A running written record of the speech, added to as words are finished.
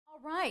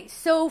All right,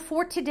 so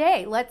for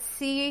today, let's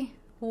see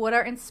what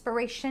our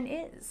inspiration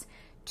is.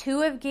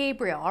 2 of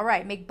Gabriel. All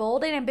right, make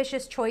bold and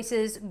ambitious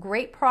choices.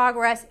 Great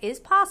progress is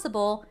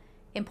possible.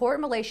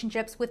 Important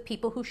relationships with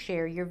people who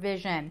share your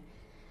vision.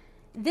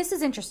 This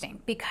is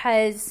interesting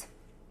because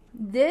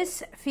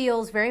this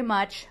feels very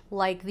much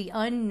like the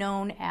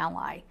unknown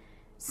ally.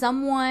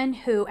 Someone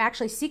who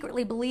actually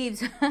secretly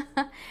believes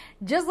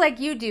just like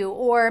you do,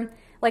 or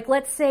like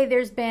let's say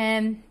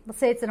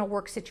it's in a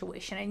work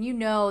situation and you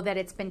know that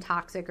it's been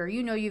toxic, or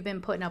you know you've been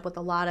putting up with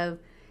a lot of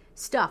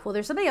stuff. Well,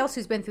 there's somebody else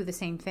who's been through the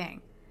same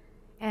thing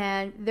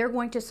and they're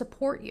going to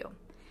support you.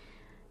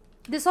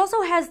 This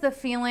also has the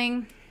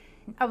feeling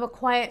of a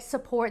quiet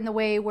support in the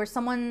way where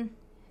someone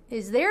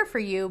is there for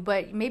you,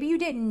 but maybe you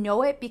didn't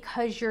know it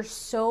because you're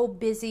so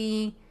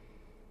busy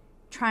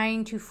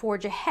trying to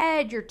forge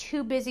ahead. You're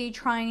too busy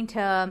trying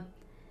to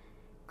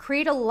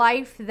create a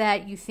life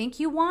that you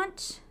think you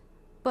want,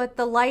 but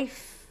the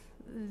life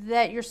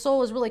that your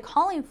soul is really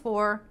calling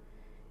for,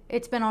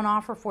 it's been on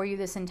offer for you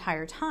this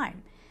entire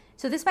time.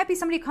 So this might be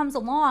somebody who comes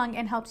along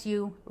and helps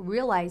you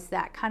realize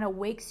that, kind of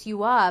wakes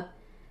you up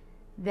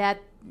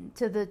that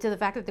to the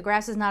fact that the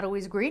grass is not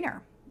always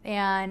greener.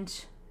 And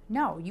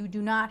no, you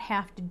do not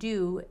have to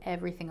do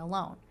everything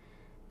alone.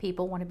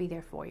 People want to be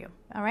there for you.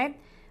 All right?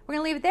 We're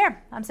going to leave it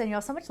there. I'm sending you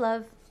all so much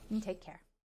love and take care.